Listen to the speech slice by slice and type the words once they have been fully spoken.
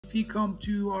if we come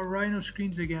to our Rhino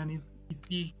screens again, if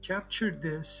we capture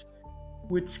this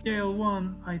with scale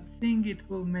 1, I think it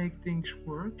will make things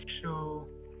work. So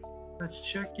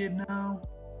let's check it now.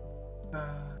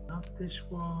 Not this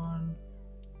one.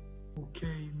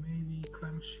 Okay, maybe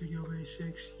Climate Studio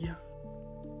Basics. Yeah.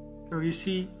 So you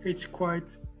see, it's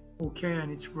quite okay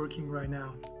and it's working right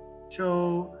now.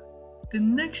 So the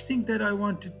next thing that I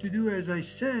wanted to do, as I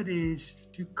said, is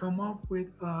to come up with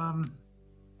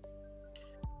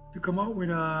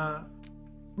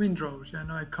windrows, and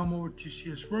I come over to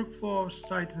CS workflows,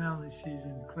 site analysis,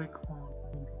 and click on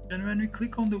windrows. And when we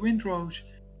click on the windrows,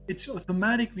 it's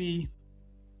automatically,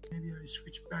 maybe I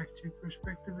switch back to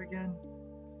perspective again.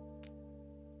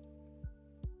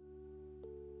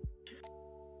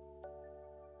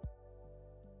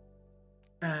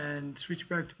 And switch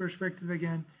back to perspective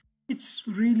again. It's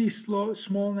really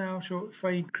small now, so if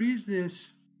I increase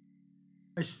this,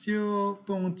 I still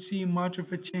don't see much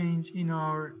of a change in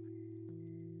our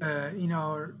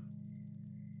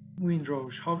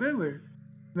windrows. However,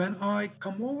 when I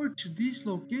come over to these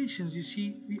locations, you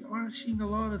see we are seeing a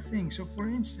lot of things. So for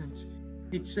instance,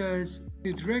 it says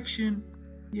the direction,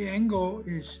 the angle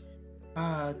is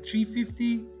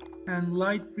 350, and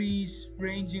light breeze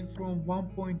ranging from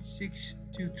 1.6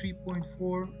 to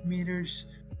 3.4 meters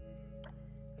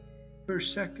per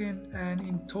second, and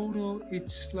in total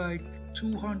it's like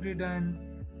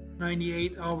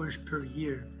 298 hours per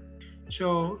year.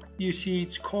 So you see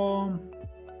it's calm,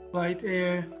 light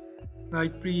air,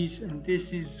 light breeze, and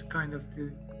this is kind of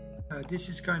the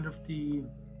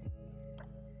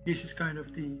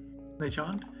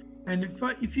legend. And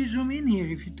if you zoom in here,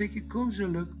 if you take a closer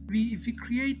look, if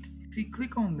we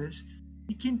click on this,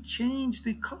 we can change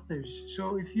the colors.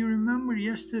 So if you remember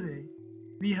yesterday,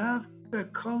 we have a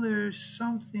color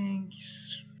something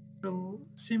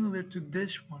similar to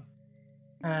this one.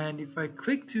 And if I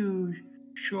click to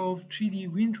show 3D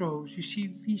windrows, you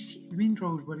see we see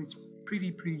windrows, but it's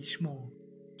pretty small.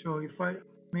 So if I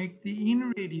make the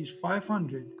inner radius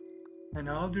 500 and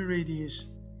outer radius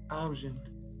 1000,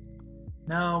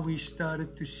 now we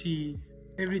started to see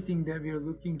everything that we are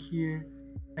looking here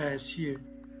as here.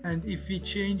 And if we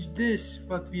change this,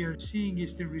 what we are seeing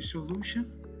is the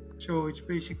resolution. So it's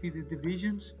basically the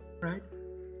divisions, right?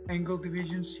 Angle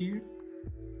divisions here.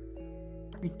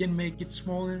 We can make it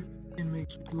smaller, we can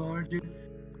make it larger.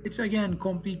 It's again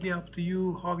completely up to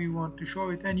you how you want to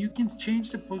show it, and you can change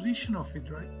the position of it,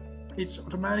 right? It's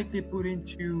automatically put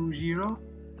into 0,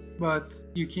 but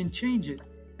you can change it.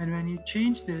 And when you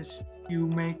change this, you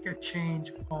make a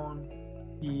change on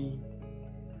the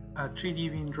 3D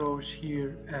windrows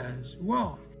here as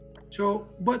well. So,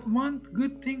 but one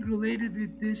good thing related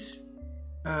with this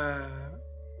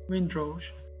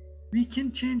windrows, we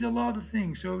can change a lot of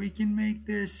things. So we can make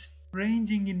this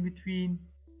ranging in between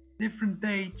different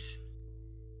dates.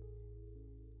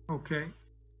 Okay,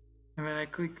 and when I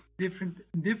click different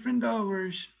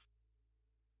hours,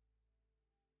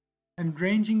 and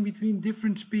ranging between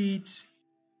different speeds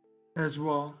as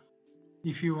well,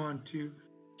 if you want to.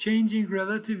 Changing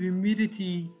relative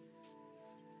humidity,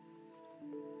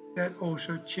 that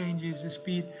also changes the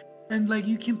speed. And like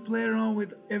you can play around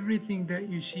with everything that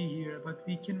you see here, but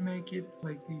we can make it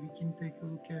like we can take a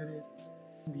look at it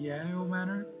in the annual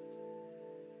manner.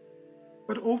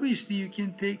 But obviously you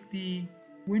can take the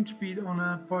wind speed on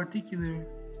a particular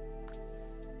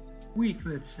week,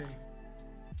 let's say.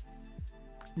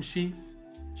 You see,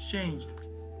 it's changed.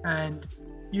 And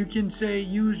you can say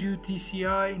use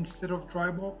UTCI instead of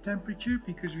dry bulb temperature,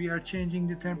 because we are changing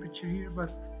the temperature here,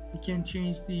 but we can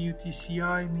change the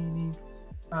UTCI, meaning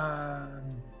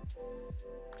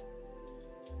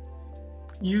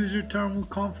user thermal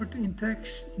comfort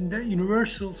index, in the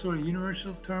universal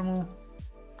thermal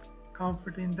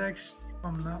comfort index, if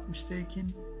I'm not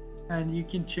mistaken, and you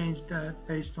can change that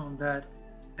based on that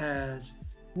as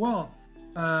well.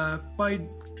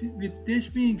 With this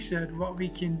being said, what we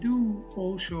can do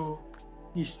also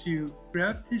is to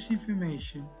grab this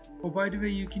information. Oh, by the way,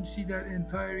 you can see that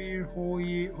entire year,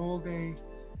 whole day,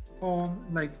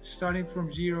 like starting from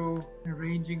 0 and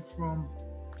ranging from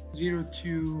 0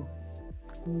 to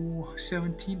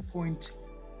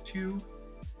 17.2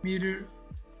 meter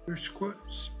per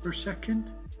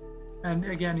second. And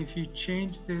again, if you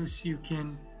change this, you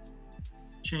can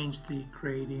change the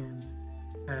gradient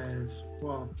as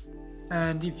well.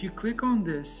 And if you click on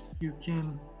this, you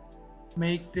can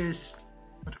make this,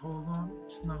 but hold on,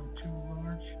 it's not too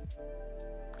large.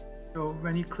 So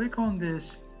when you click on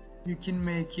this, you can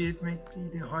make the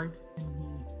height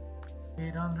can be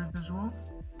 800 as well,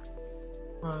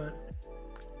 but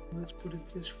let's put it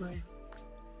this way.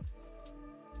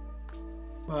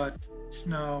 But it's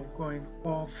now going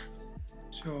off,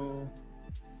 so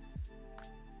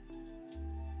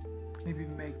maybe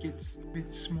make it a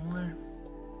bit smaller,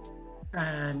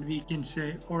 and we can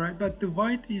say all right, but the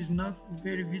white is not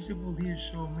very visible here,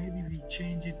 so maybe we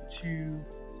change it to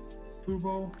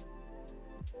turbo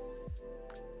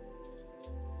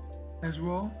as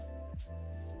well.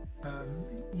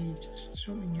 Maybe just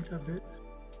zooming it a bit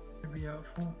would be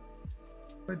helpful,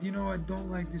 but you know, I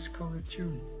don't like this color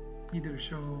too either,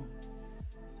 so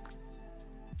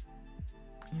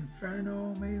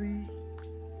Inferno maybe.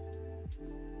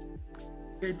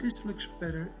 Okay, this looks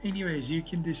better. Anyways, you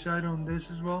can decide on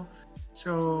this as well.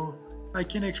 So I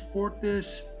can export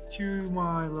this to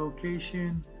my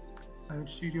location,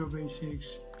 Studio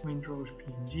Basics, Windrose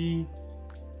PNG,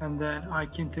 and then I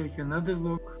can take another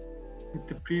look with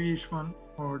the previous one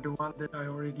or the one that I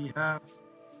already have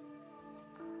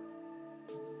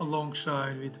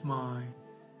alongside with my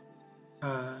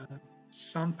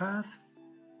sun path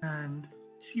and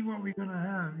see what we're gonna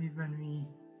have when we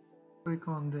click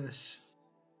on this.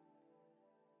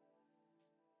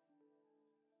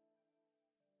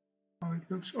 Oh, it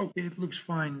looks okay, it looks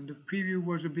fine. The preview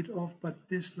was a bit off, but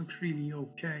this looks really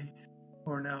okay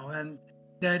for now. And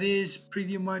that is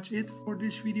pretty much it for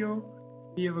this video.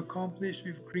 We have accomplished,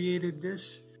 we've created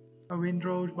this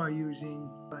Windrose by using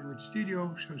Language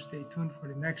Studio, so stay tuned for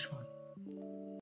the next one.